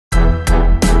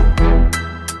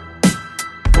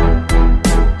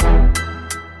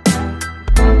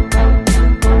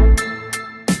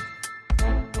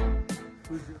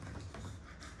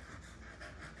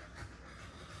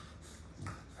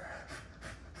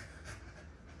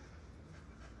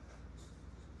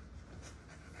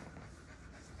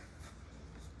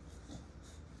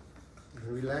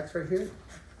relax right here.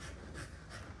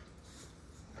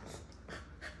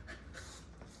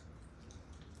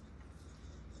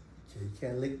 Okay, you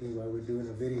can't lick me while we're doing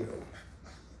a video.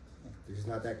 This is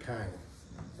not that kind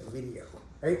of video,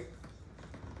 right?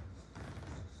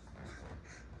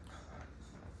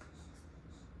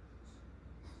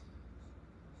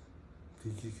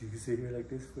 Think you can sit here like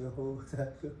this for the whole time?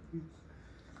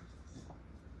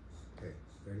 Okay,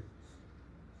 ready?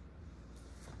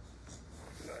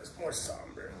 No, it's more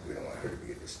somber. We don't want her to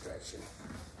be a distraction.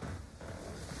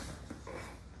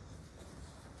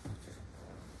 Okay.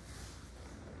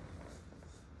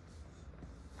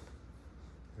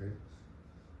 Ready?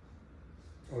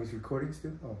 Oh, it's recording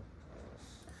still? Oh.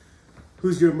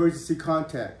 Who's your emergency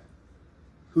contact?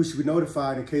 Who should be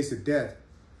notified in case of death?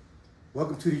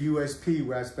 Welcome to the USP,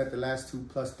 where I spent the last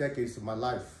 2+ decades of my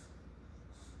life.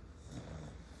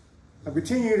 I'm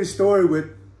continuing the story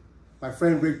with my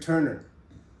friend Rick Turner.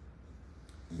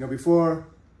 You know, before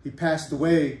he passed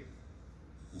away,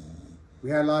 we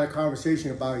had a lot of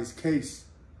conversation about his case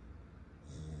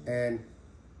and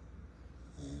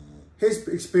his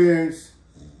experience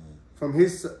from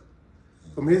his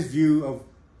view of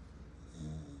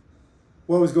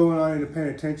what was going on in the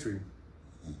penitentiary.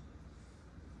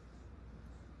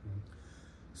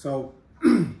 So,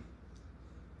 you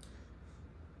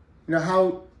know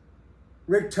how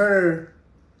Rick Turner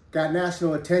got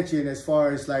national attention as far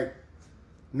as like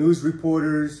news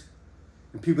reporters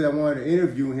and people that wanted to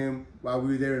interview him while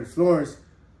we were there in Florence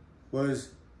was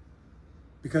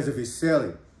because of his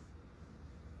selling.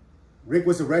 Rick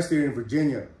was arrested in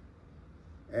Virginia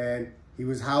and he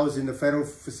was housed in the federal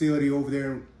facility over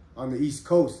there on the East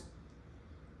Coast.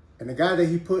 And the guy that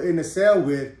he put in the cell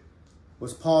with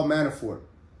was Paul Manafort.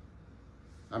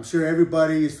 I'm sure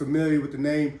everybody is familiar with the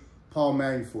name Paul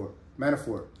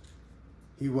Manafort.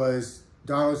 He was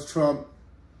Donald Trump.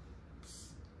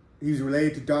 He was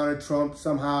related to Donald Trump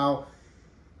somehow,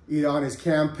 either on his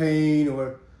campaign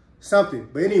or something.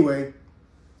 But anyway,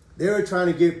 they were trying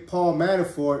to get Paul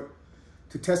Manafort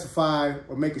to testify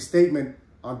or make a statement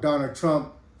on Donald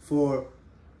Trump for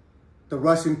the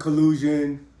Russian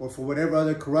collusion or for whatever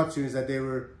other corruptions that they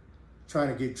were trying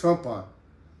to get Trump on.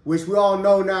 Which we all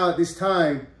know now at this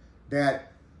time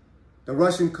that the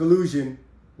Russian collusion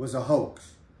was a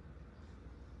hoax.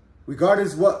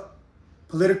 Regardless what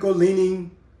political leaning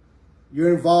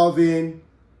you're involved in,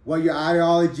 what your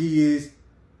ideology is,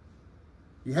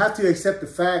 you have to accept the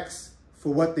facts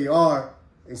for what they are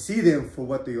and see them for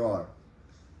what they are.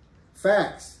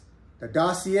 Facts. The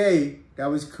dossier that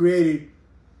was created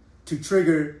to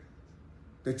trigger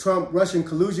the Trump-Russian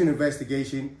collusion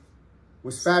investigation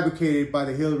was fabricated by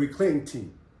the Hillary Clinton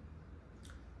team.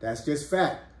 That's just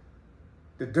fact.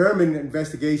 The Durham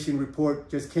investigation report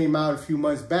just came out a few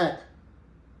months back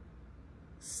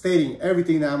stating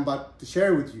everything that I'm about to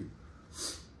share with you.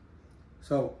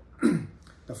 So the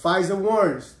FISA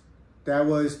warrants that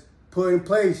was put in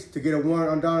place to get a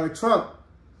warrant on Donald Trump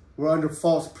were under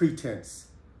false pretense.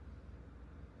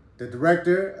 The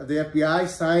director of the FBI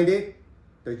signed it,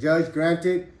 the judge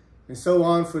granted, and so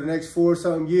on for the next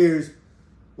 4-something years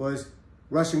was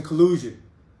Russian collusion.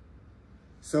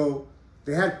 So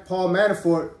they had Paul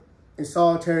Manafort in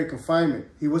solitary confinement.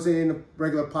 He wasn't in the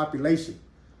regular population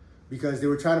because they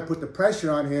were trying to put the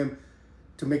pressure on him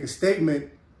to make a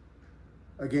statement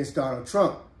against Donald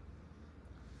Trump.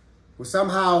 Well,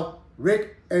 somehow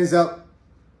Rick ends up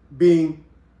being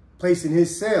placed in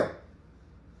his cell.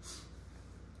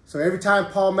 So every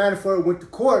time Paul Manafort went to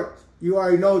court, you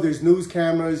already know there's news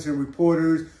cameras and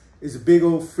reporters. It's a big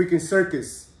old freaking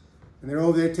circus. And they're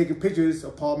over there taking pictures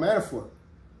of Paul Manafort.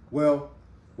 Well,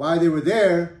 while they were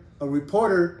there, a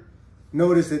reporter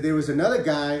noticed that there was another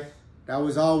guy that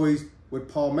was always with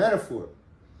Paul Manafort.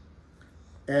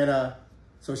 And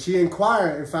so she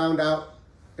inquired and found out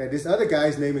that this other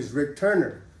guy's name is Rick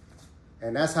Turner.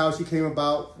 And that's how she came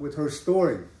about with her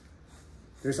story.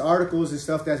 There's articles and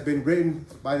stuff that's been written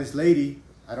by this lady.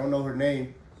 I don't know her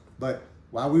name. But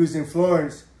while we was in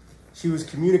Florence, she was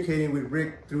communicating with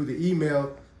Rick through the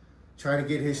email, trying to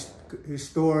get his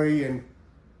story and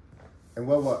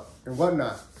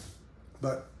whatnot.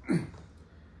 But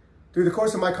through the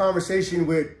course of my conversation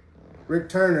with Rick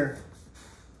Turner,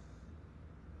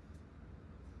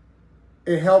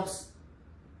 it helps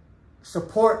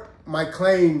support my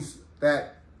claims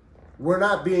that we're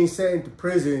not being sent into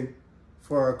prison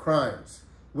for our crimes,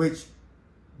 which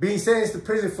being sentenced to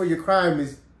prison for your crime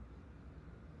is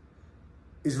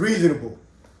reasonable.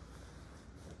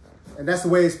 And that's the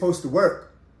way it's supposed to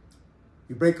work.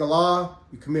 You break a law,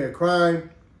 you commit a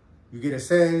crime, you get a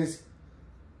sentence,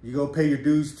 you go pay your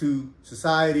dues to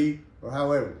society or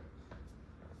however.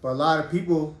 But a lot of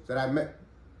people that I met,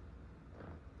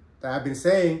 that I've been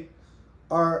saying,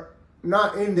 are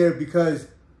not in there because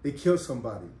they killed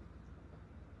somebody.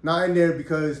 Not in there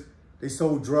because they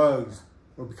sold drugs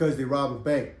or because they robbed a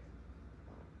bank.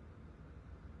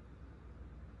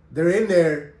 They're in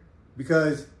there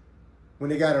because when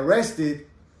they got arrested,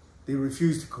 they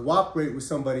refused to cooperate with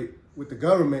somebody, with the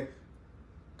government,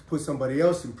 to put somebody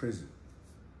else in prison.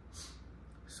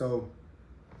 So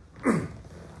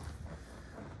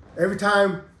every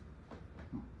time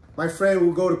my friend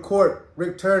would go to court,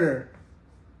 Rick Turner,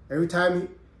 every time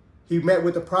he met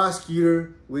with the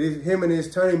prosecutor, him and his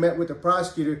attorney met with the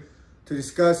prosecutor to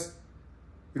discuss,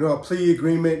 a plea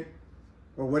agreement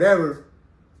or whatever,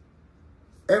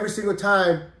 every single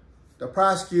time the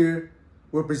prosecutor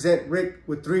would present Rick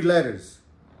with 3 letters.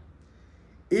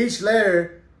 Each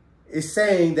letter is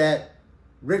saying that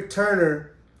Rick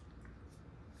Turner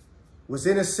was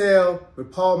in a cell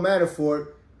with Paul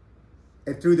Manafort,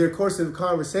 and through their course of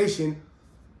conversation,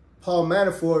 Paul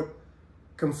Manafort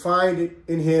confided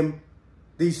in him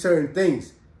these certain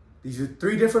things. These are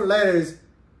 3 different letters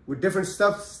with different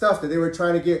stuff that they were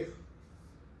trying to get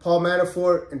Paul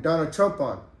Manafort and Donald Trump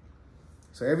on.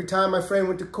 So every time my friend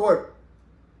went to court,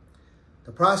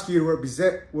 the prosecutor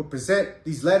would present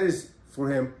these letters for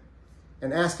him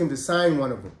and ask him to sign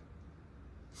one of them.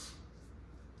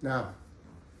 Now,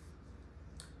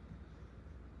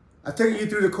 I've taken you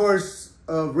through the course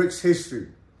of Rick's history.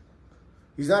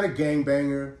 He's not a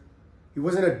gangbanger. He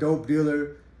wasn't a dope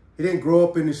dealer. He didn't grow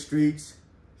up in the streets.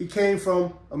 He came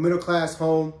from a middle-class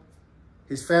home.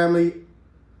 His family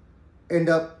ended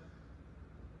up,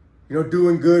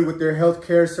 doing good with their health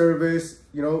care service,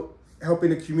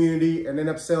 helping the community, and end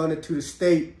up selling it to the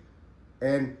state.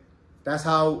 And that's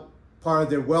how part of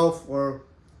their wealth or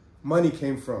money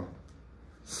came from.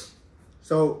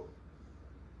 So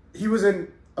he wasn't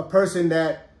a person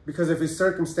that, because of his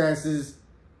circumstances,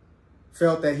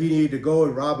 felt that he needed to go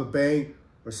and rob a bank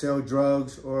or sell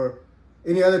drugs or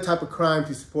any other type of crime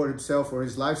to support himself or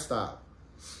his lifestyle.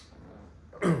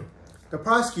 The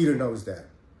prosecutor knows that.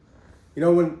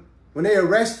 When they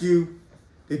arrest you,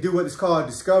 they do what is called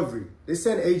discovery. They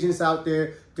send agents out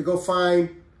there to go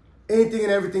find anything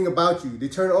and everything about you. They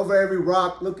turn over every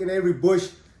rock, look in every bush,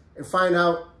 and find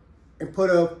out and put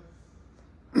a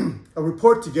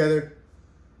report together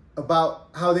about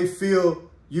how they feel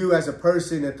you as a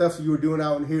person and stuff you were doing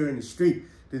out here in the street.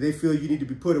 Do they feel you need to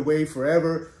be put away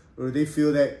forever? Or do they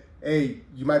feel that, hey,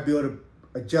 you might be able to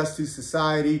adjust to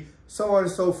society, so on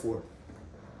and so forth.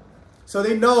 So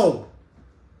they know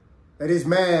that this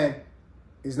man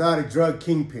is not a drug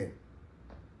kingpin.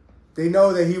 They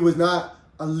know that he was not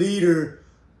a leader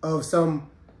of some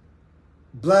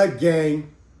blood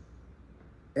gang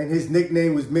and his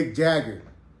nickname was Mick Jagger.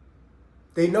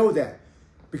 They know that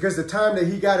because the time that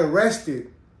he got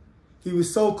arrested, he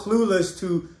was so clueless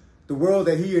to the world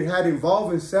that he had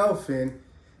involved himself in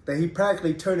that he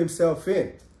practically turned himself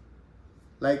in.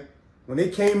 Like when they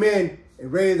came in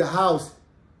and raided the house,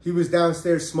 he was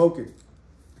downstairs smoking.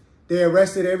 They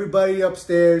arrested everybody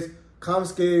upstairs,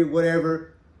 confiscated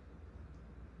whatever.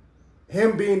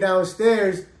 Him being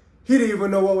downstairs, he didn't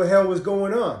even know what the hell was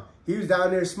going on. He was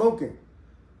down there smoking.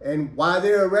 And while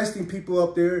they're arresting people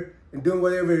up there and doing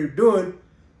whatever they're doing,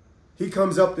 he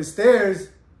comes up the stairs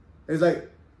and is like,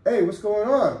 hey, what's going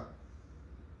on?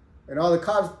 And all the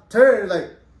cops turn like,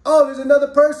 oh, there's another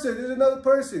person.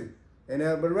 And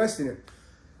they're arresting him.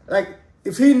 Like,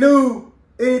 if he knew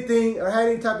anything or had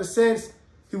any type of sense,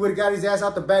 he would have got his ass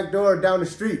out the back door or down the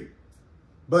street.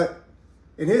 But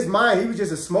in his mind, he was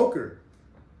just a smoker.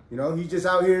 He's just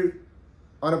out here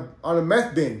on a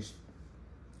meth binge.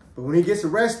 But when he gets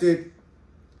arrested,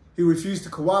 he refused to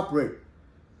cooperate.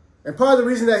 And part of the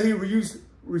reason that he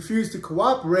refused to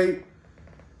cooperate,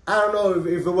 I don't know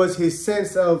if it was his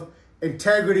sense of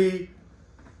integrity,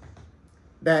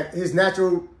 that his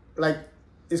natural,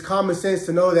 his common sense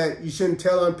to know that you shouldn't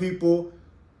tell on people,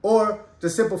 or the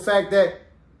simple fact that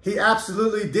he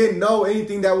absolutely didn't know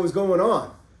anything that was going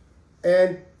on.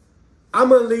 And I'm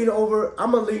gonna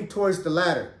lean towards the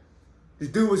latter. This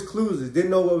dude was clueless,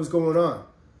 didn't know what was going on.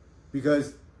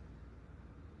 Because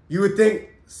you would think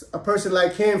a person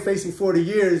like him facing 40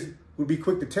 years would be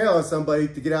quick to tell on somebody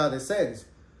to get out of their sentence.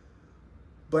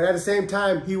 But at the same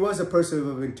time, he was a person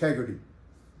of integrity.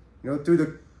 Through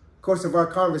the course of our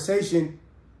conversation,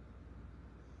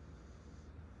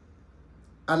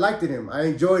 I liked him. I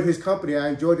enjoyed his company. I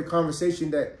enjoyed the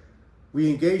conversation that we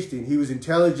engaged in. He was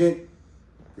intelligent.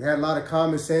 He had a lot of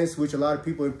common sense, which a lot of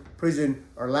people in prison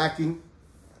are lacking.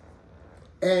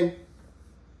 And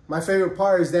my favorite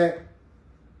part is that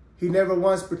he never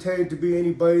once pretended to be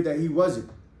anybody that he wasn't.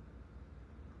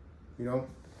 you know.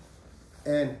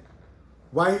 And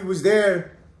while he was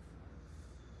there,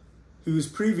 he was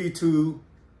privy to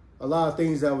a lot of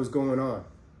things that was going on.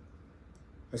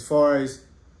 As far as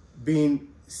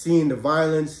seeing the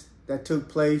violence that took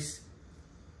place.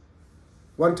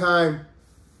 One time,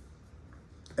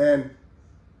 and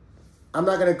I'm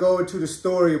not gonna go into the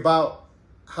story about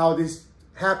how this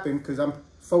happened because I'm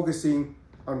focusing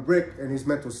on Rick and his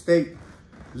mental state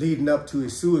leading up to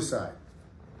his suicide.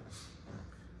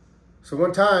 So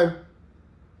one time,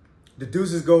 the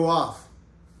deuces go off.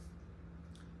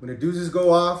 When the deuces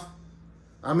go off,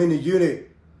 I'm in the unit.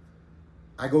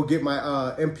 I go get my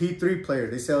MP3 player.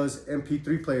 They sell us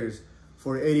MP3 players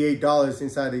for $88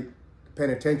 inside the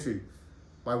penitentiary.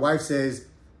 My wife says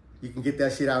you can get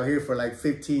that shit out here for like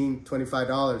 $15,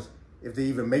 $25 if they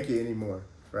even make it anymore,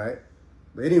 right?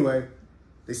 But anyway,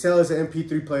 they sell us an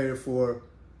MP3 player for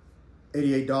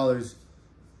 $88,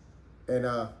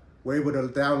 and we're able to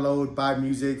download, buy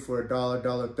music for $1,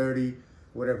 $1.30,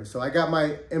 whatever. So I got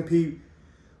my MP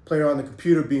player on the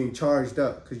computer being charged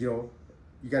up because, you know,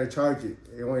 you got to charge it.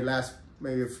 It only lasts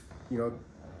maybe,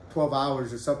 12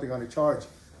 hours or something on the charge.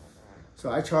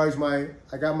 So I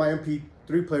got my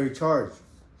MP3 player charged.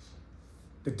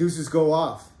 The deuces go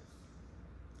off.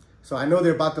 So I know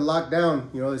they're about to lock down.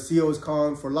 You know, the CO is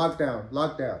calling for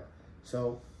lockdown.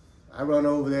 So I run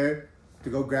over there to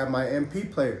go grab my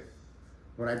MP player.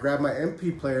 When I grab my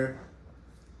MP player,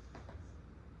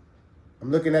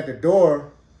 I'm looking at the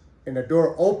door, and the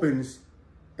door opens,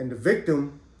 and the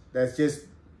victim that's just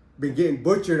been getting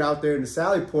butchered out there in the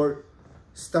Sally Port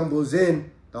stumbles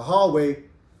in the hallway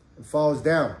and falls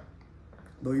down.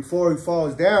 But before he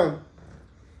falls down,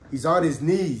 he's on his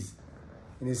knees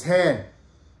in his hand.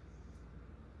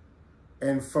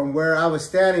 And from where I was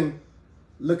standing,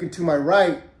 looking to my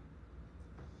right,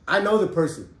 I know the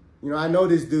person. You know, I know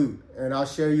this dude, and I'll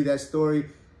share you that story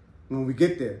when we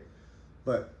get there.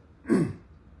 But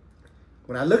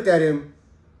when I looked at him,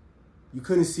 you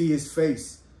couldn't see his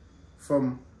face.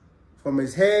 From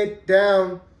his head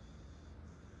down,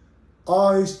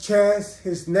 all his chest,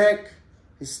 his neck,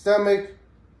 his stomach,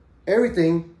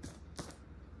 everything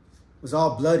was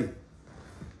all bloody.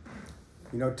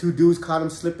 You know, two dudes caught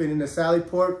him slipping in the Sally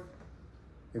Port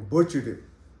and butchered him.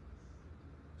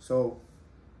 So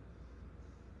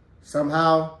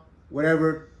somehow,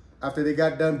 whatever, after they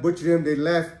got done butchering him, they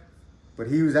left. But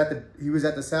he was at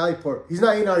the Sally Port. He's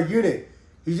not in our unit.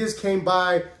 He just came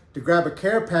by to grab a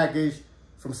care package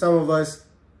from some of us,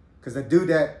 because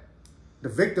the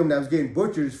victim that was getting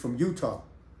butchered is from Utah.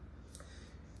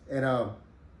 And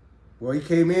well, he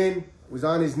came in, was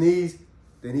on his knees,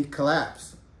 then he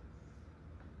collapsed.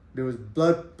 There was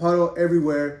blood puddle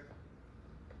everywhere.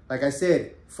 Like I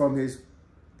said, from his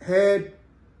head,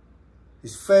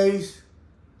 his face,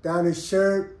 down his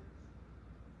shirt,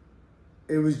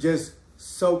 it was just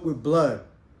soaked with blood.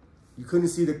 You couldn't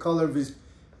see the color of his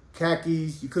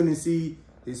khakis. You couldn't see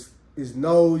his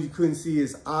nose. You couldn't see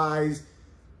his eyes.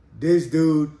 This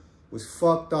dude was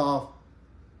fucked off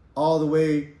all the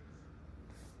way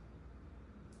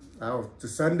to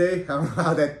Sunday. I don't know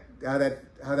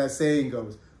how that saying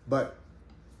goes. But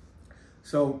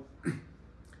so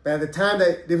by the time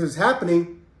that this was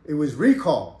happening, it was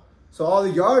recall. So all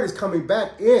the yard is coming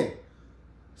back in.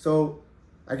 So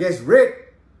I guess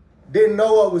Rick didn't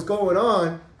know what was going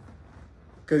on,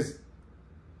 because,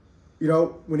 you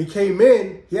know, when he came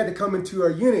in, he had to come into our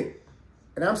unit.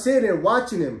 And I'm sitting there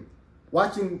watching him,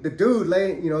 watching the dude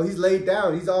laying, you know, he's laid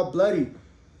down, he's all bloody.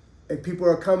 And people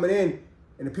are coming in,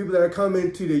 and the people that are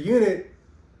coming to the unit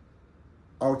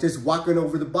are just walking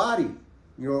over the body,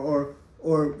 you know,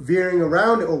 or veering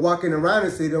around it, or walking around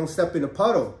it so they don't step in a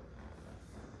puddle.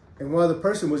 And one other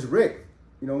person was Rick.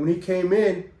 You know, when he came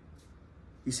in,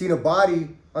 he seen a body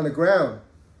on the ground,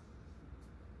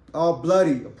 all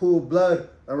bloody, a pool of blood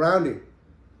around it.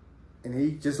 And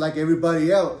he, just like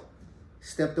everybody else,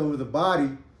 stepped over the body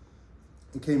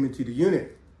and came into the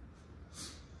unit.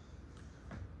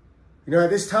 You know, at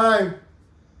this time,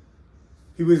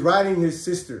 he was writing his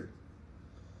sister.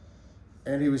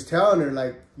 And he was telling her,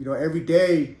 like, you know, every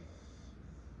day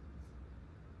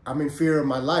I'm in fear of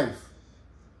my life.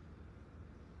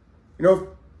 You know,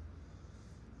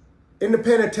 in the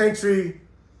penitentiary,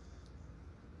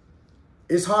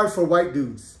 it's hard for white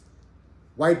dudes.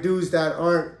 White dudes that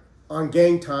aren't on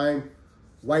gang time.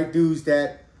 White dudes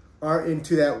that aren't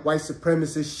into that white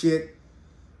supremacist shit.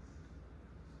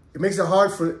 It makes it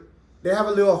hard they have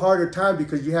a little harder time,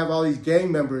 because you have all these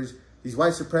gang members, these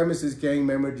white supremacist gang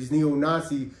members, these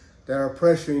neo-Nazis that are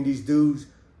pressuring these dudes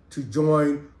to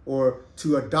join or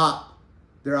to adopt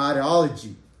their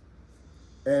ideology.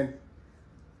 And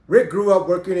Rick grew up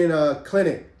working in a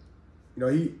clinic, You know,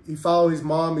 he followed his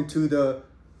mom into the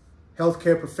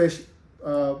healthcare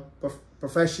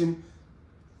profession,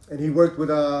 and he worked with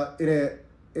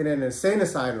in an insane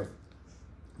asylum.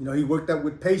 You know, he worked up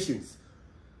with patients,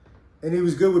 and he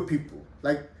was good with people.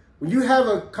 Like, when you have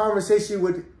a conversation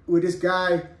with this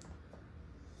guy,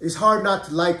 it's hard not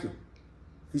to like him.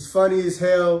 He's funny as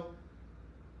hell.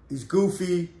 He's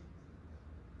goofy.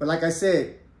 But like I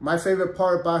said, my favorite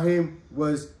part about him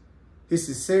was his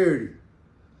sincerity.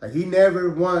 Like, he never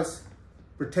once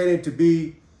pretended to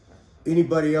be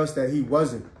anybody else that he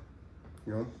wasn't,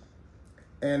 you know?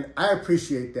 And I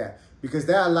appreciate that, because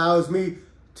that allows me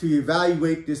to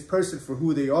evaluate this person for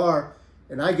who they are,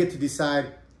 and I get to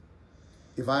decide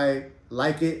if I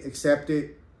like it, accept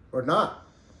it, or not.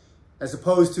 As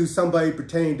opposed to somebody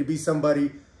pretending to be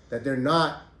somebody that they're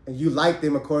not, and you like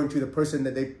them according to the person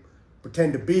that they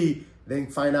pretend to be, then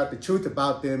find out the truth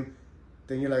about them,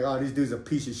 then you're like, oh, this dude's a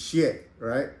piece of shit,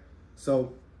 right?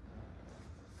 So,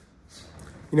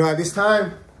 you know, at this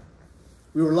time,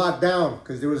 we were locked down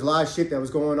because there was a lot of shit that was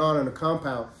going on in the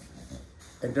compound.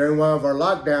 And during one of our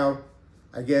lockdown,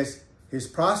 I guess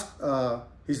his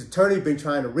attorney been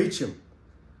trying to reach him.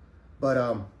 But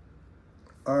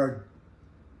our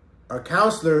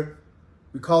counselor,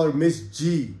 we call her Miss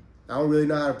G. I don't really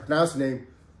know how to pronounce her name,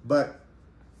 but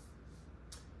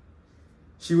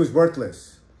she was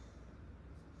worthless.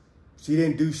 She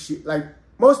didn't do shit. Like,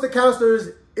 most of the counselors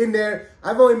in there,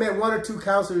 I've only met one or two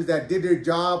counselors that did their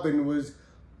job and was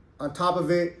on top of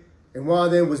it. And one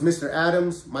of them was Mr.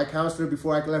 Adams, my counselor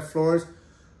before I left Florence.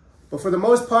 But for the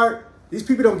most part, these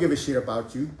people don't give a shit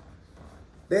about you.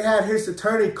 They had his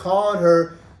attorney calling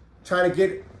her, trying to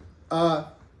get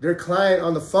their client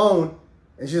on the phone.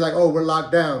 And she's like, oh, we're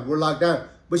locked down. We're locked down.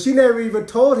 But she never even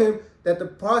told him that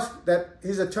that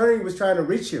his attorney was trying to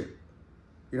reach him,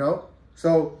 you know?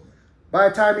 So by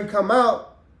the time he come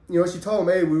out, you know, she told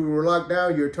him, hey, we were locked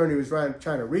down. Your attorney was trying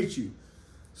to reach you.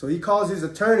 So he calls his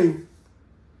attorney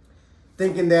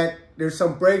thinking that there's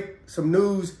some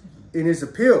news in his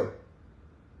appeal.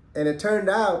 And it turned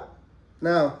out,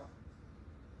 now,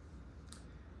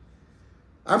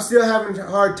 I'm still having a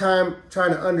hard time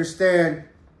trying to understand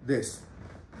this.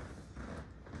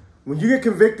 When you get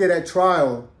convicted at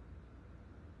trial,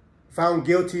 found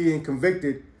guilty and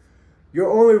convicted, your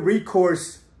only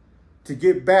recourse to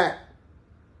get back,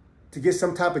 to get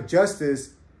some type of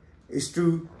justice, is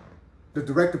through the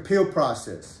direct appeal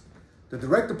process. The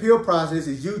direct appeal process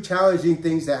is you challenging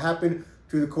things that happen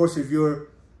through the course of your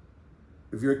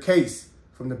case,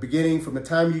 from the beginning, from the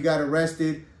time you got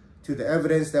arrested to the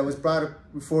evidence that was brought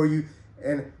up before you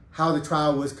and how the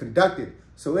trial was conducted.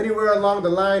 So anywhere along the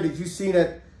line that you've seen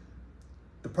that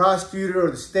the prosecutor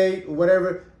or the state or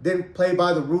whatever didn't play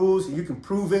by the rules, and you can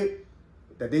prove it,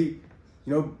 that they, you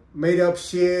know, made up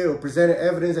shit or presented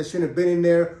evidence that shouldn't have been in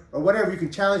there or whatever, you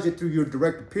can challenge it through your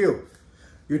direct appeal.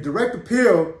 Your direct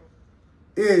appeal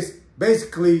is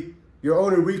basically your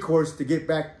only recourse to get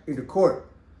back into court.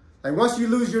 Like, once you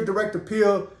lose your direct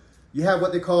appeal, you have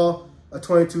what they call a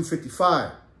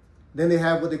 2255. Then they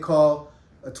have what they call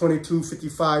a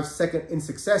 2255 second in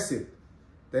successive.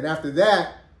 Then after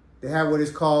that, they have what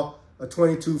is called a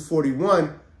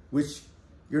 2241, which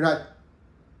you're not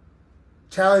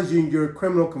challenging your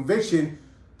criminal conviction,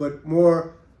 but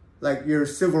more like your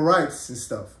civil rights and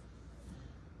stuff.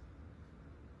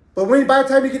 But by the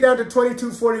time you get down to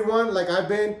 2241, like I've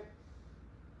been,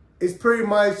 it's pretty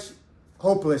much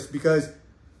hopeless, because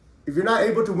if you're not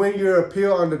able to win your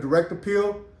appeal on the direct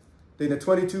appeal, then the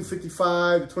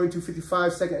 2255, the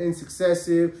 2255 second in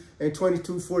successive, and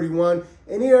 2241,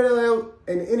 and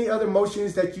any other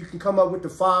motions that you can come up with to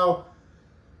file,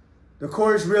 the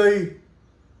courts really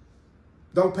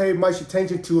don't pay much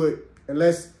attention to it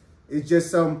unless it's just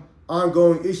some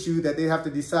ongoing issue that they have to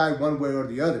decide one way or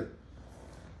the other.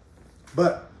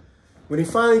 But when he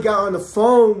finally got on the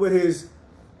phone with his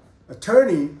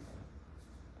attorney,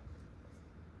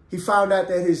 he found out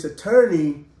that his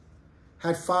attorney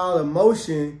had filed a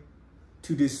motion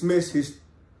to dismiss his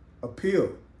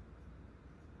appeal.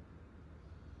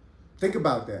 Think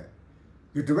about that.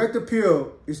 Your direct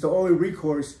appeal is the only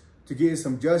recourse to getting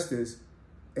some justice,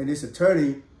 and this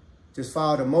attorney just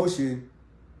filed a motion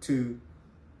to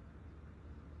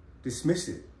dismiss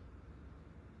it.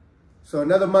 So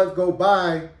another month go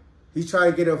by, he's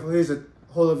trying to get a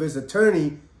hold of his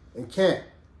attorney and can't.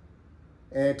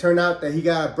 And it turned out that he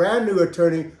got a brand new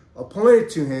attorney appointed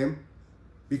to him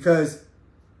because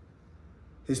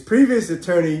his previous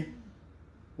attorney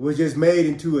was just made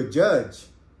into a judge.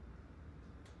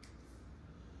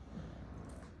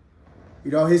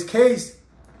 You know, his case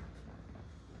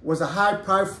was a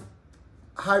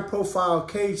high-profile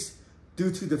case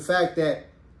due to the fact that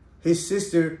his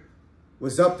sister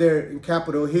was up there in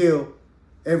Capitol Hill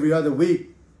every other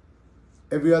week,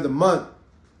 every other month,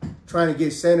 trying to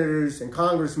get senators and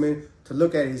congressmen to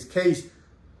look at his case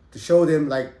to show them,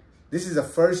 like, this is a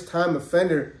first-time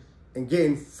offender and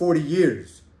getting 40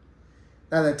 years.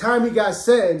 Now, the time he got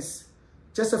sentenced,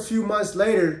 just a few months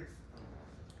later,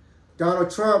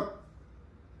 Donald Trump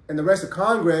and the rest of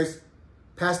Congress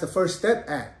passed the First Step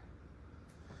Act.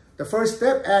 The First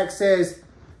Step Act says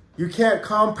you can't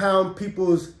compound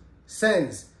people's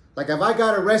sentence. Like, if I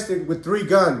got arrested with 3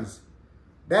 guns,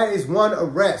 that is 1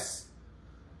 arrest.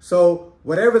 So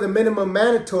whatever the minimum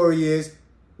mandatory is,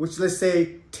 which let's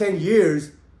say 10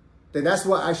 years, then that's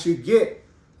what I should get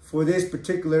for this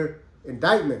particular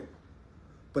indictment.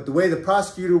 But the way the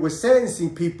prosecutor was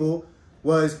sentencing people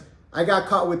was, I got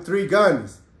caught with 3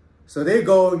 guns. So they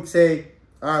go and say,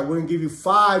 all right, we're going to give you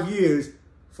 5 years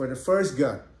for the first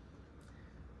gun.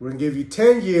 We're going to give you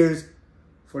 10 years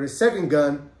for the second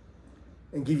gun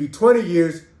and give you 20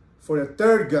 years for the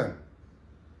third gun.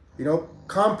 You know,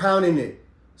 compounding it.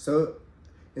 So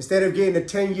instead of getting a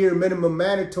 10-year minimum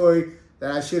mandatory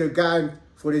that I should have gotten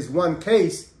for this one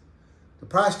case, the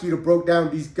prosecutor broke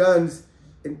down these guns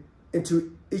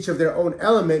into each of their own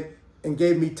element and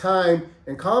gave me time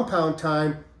and compound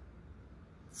time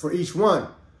for each one.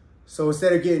 So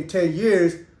instead of getting 10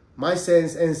 years, my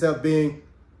sentence ends up being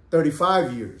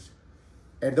 35 years.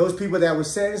 And those people that were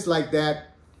sentenced like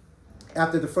that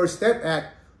after the First Step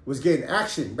Act was getting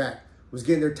action back, was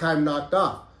getting their time knocked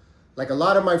off. Like, a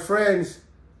lot of my friends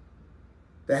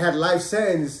that had life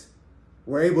sentence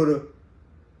were able to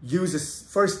use the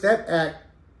First Step Act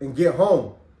and get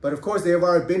home. But of course, they have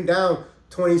already been down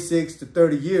 26 to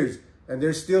 30 years. And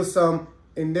there's still some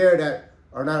in there that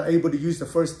are not able to use the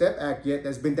First Step Act yet,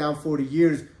 that's been down 40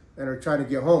 years and are trying to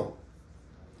get home.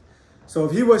 So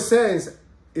if he was sentenced,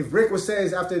 if Rick was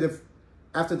sentenced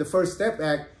after the First Step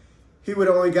Act, he would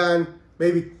have only gotten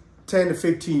maybe 10 to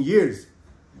 15 years.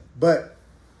 But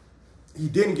he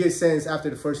didn't get sentenced after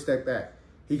the First Step Act.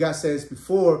 He got sentenced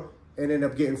before and ended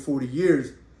up getting 40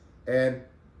 years. And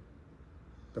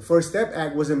the First Step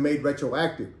Act wasn't made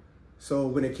retroactive. So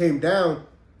when it came down,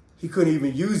 he couldn't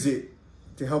even use it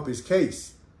to help his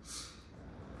case.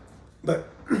 But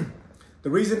the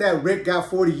reason that Rick got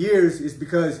 40 years is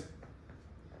because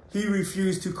he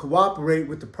refused to cooperate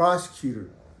with the prosecutor.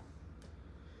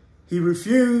 He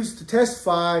refused to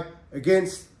testify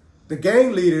against the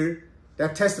gang leader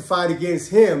that testified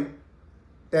against him,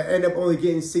 that ended up only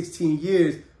getting 16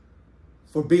 years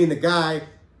for being the guy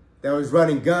that was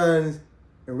running guns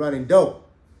and running dope.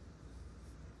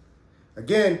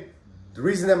 Again, the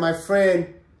reason that my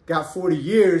friend got 40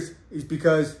 years is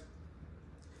because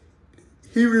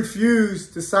he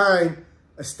refused to sign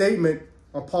a statement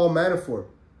on Paul Manafort.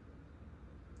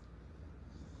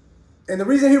 And the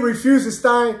reason he refused to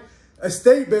sign a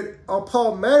statement on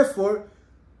Paul Manafort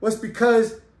was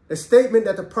because the statement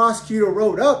that the prosecutor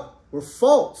wrote up were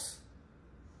false.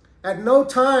 At no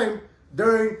time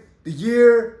during the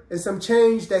year and some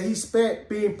change that he spent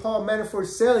being Paul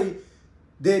Manafort's cellie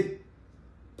did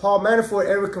Paul Manafort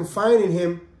ever confiding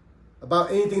him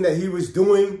about anything that he was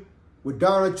doing with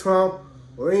Donald Trump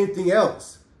or anything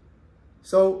else.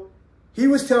 So he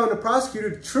was telling the prosecutor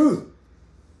the truth.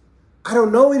 I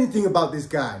don't know anything about this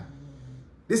guy.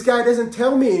 This guy doesn't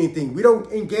tell me anything. We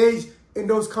don't engage in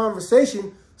those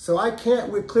conversations, so I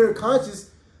can't, with clear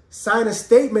conscience, sign a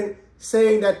statement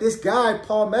saying that this guy,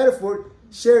 Paul Manafort,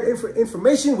 shared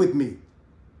information with me.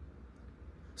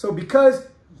 So because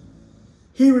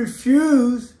he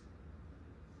refused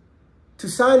to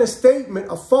sign a statement,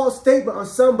 a false statement on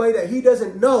somebody that he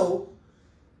doesn't know,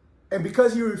 and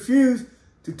because he refused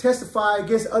to testify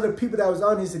against other people that was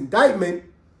on his indictment,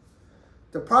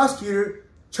 the prosecutor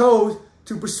chose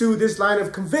to pursue this line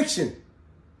of conviction.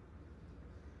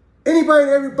 Anybody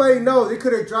and everybody knows they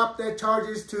could have dropped their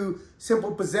charges to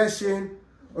simple possession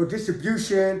or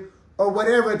distribution or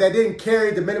whatever that didn't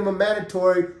carry the minimum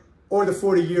mandatory or the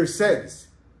 40-year sentence.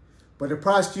 But the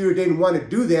prosecutor didn't want to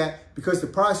do that because the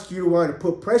prosecutor wanted to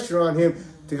put pressure on him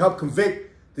to help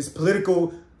convict this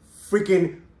political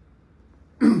freaking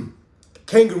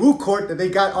kangaroo court that they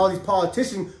got all these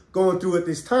politicians going through at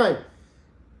this time.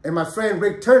 And my friend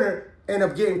Rick Turner ended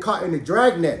up getting caught in the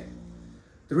dragnet.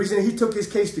 The reason he took his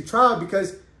case to trial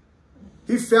because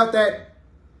he felt that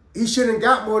he shouldn't have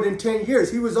got more than 10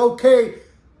 years. He was okay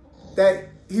that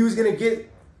he was going to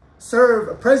get served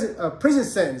a prison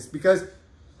sentence because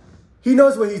he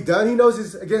knows what he's done. He knows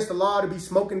it's against the law to be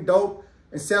smoking dope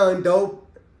and selling dope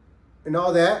and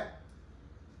all that,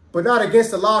 but not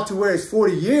against the law to where it's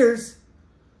 40 years.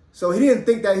 So he didn't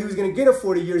think that he was going to get a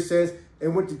 40-year sentence.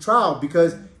 and went to trial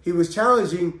because he was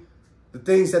challenging the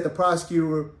things that the prosecutor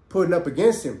were putting up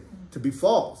against him to be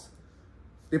false.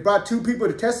 They brought 2 people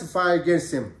to testify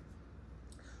against him.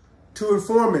 2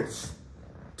 informants,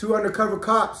 2 undercover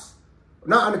cops.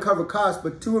 Not undercover cops,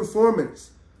 but 2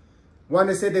 informants. One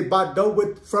that said they bought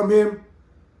dope from him,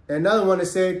 and another one that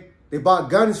said they bought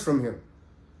guns from him.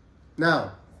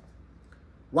 Now,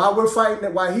 while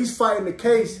he's fighting the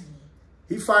case,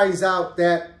 he finds out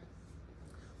that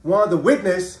one of the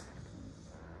witnesses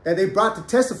that they brought to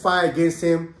testify against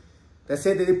him that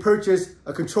said that they purchased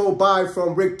a controlled buy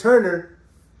from Rick Turner,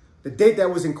 the date that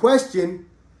was in question,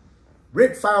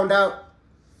 Rick found out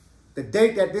the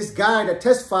date that this guy that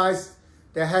testifies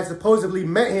that had supposedly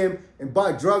met him and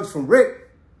bought drugs from Rick,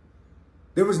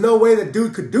 there was no way the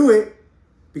dude could do it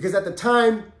because at the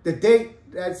time, the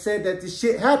date that said that this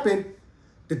shit happened,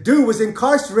 the dude was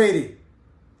incarcerated.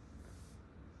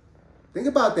 Think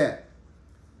about that.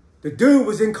 The dude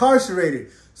was incarcerated.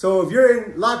 So if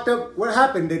you're locked up, what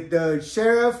happened? Did the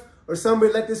sheriff or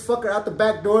somebody let this fucker out the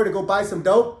back door to go buy some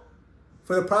dope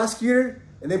for the prosecutor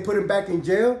and then put him back in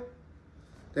jail?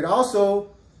 Then also,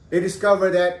 they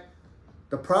discovered that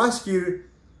the prosecutor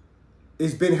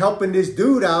has been helping this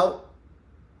dude out.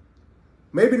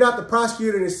 Maybe not the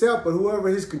prosecutor himself, but whoever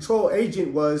his control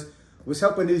agent was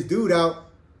helping this dude out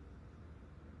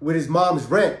with his mom's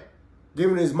rent,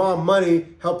 giving his mom money,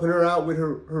 helping her out with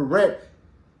her rent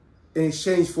in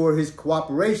exchange for his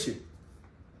cooperation.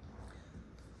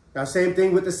 Now, same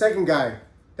thing with the second guy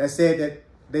that said that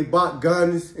they bought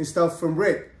guns and stuff from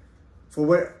Rick. For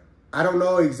what, I don't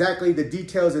know exactly the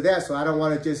details of that, so I don't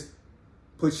want to just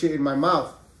put shit in my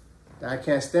mouth that I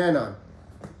can't stand on.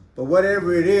 But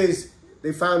whatever it is,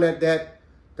 they found that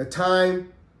the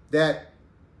time that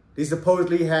they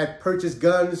supposedly had purchased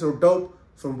guns or dope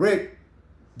from Rick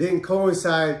didn't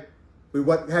coincide with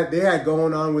what they had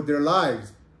going on with their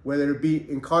lives, whether it be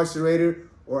incarcerated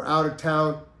or out of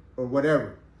town or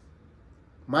whatever.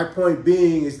 My point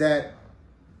being is that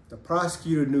the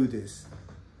prosecutor knew this,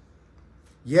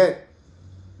 yet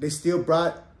they still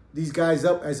brought these guys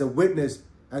up as a witness,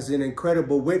 as an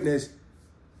incredible witness,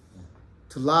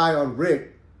 to lie on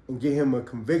Rick and get him a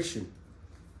conviction.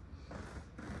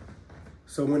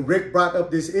 So when Rick brought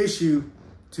up this issue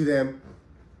to them,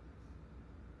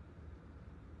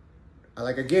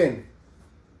 again,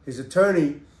 his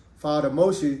attorney filed a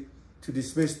motion to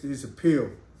dismiss his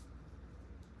appeal.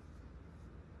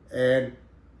 And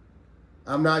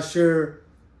I'm not sure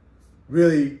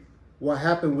really what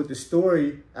happened with the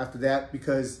story after that,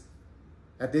 because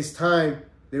at this time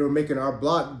they were making our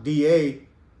block DA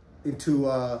into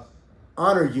a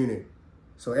honor unit.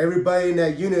 So everybody in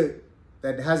that unit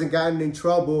that hasn't gotten in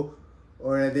trouble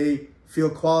or that they feel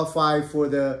qualified for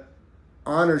the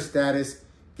honor status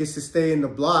gets to stay in the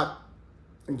block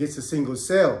and gets a single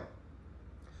cell.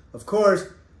 Of course,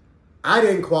 I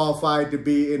didn't qualify to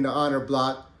be in the honor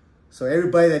block. So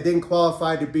everybody that didn't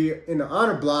qualify to be in the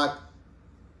honor block,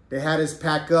 they had us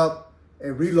pack up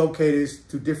and relocate us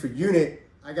to a different unit.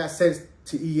 I got sent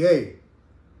to EA,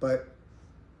 but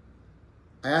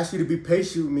I ask you to be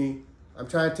patient with me. I'm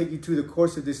trying to take you through the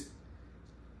course of this,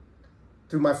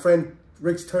 through my friend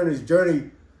Rick Turner's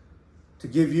journey, to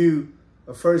give you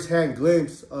a first-hand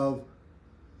glimpse of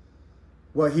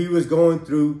what he was going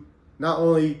through, not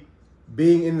only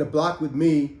being in the block with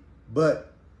me,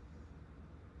 but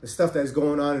the stuff that's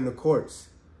going on in the courts.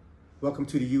 Welcome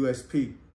to the USP.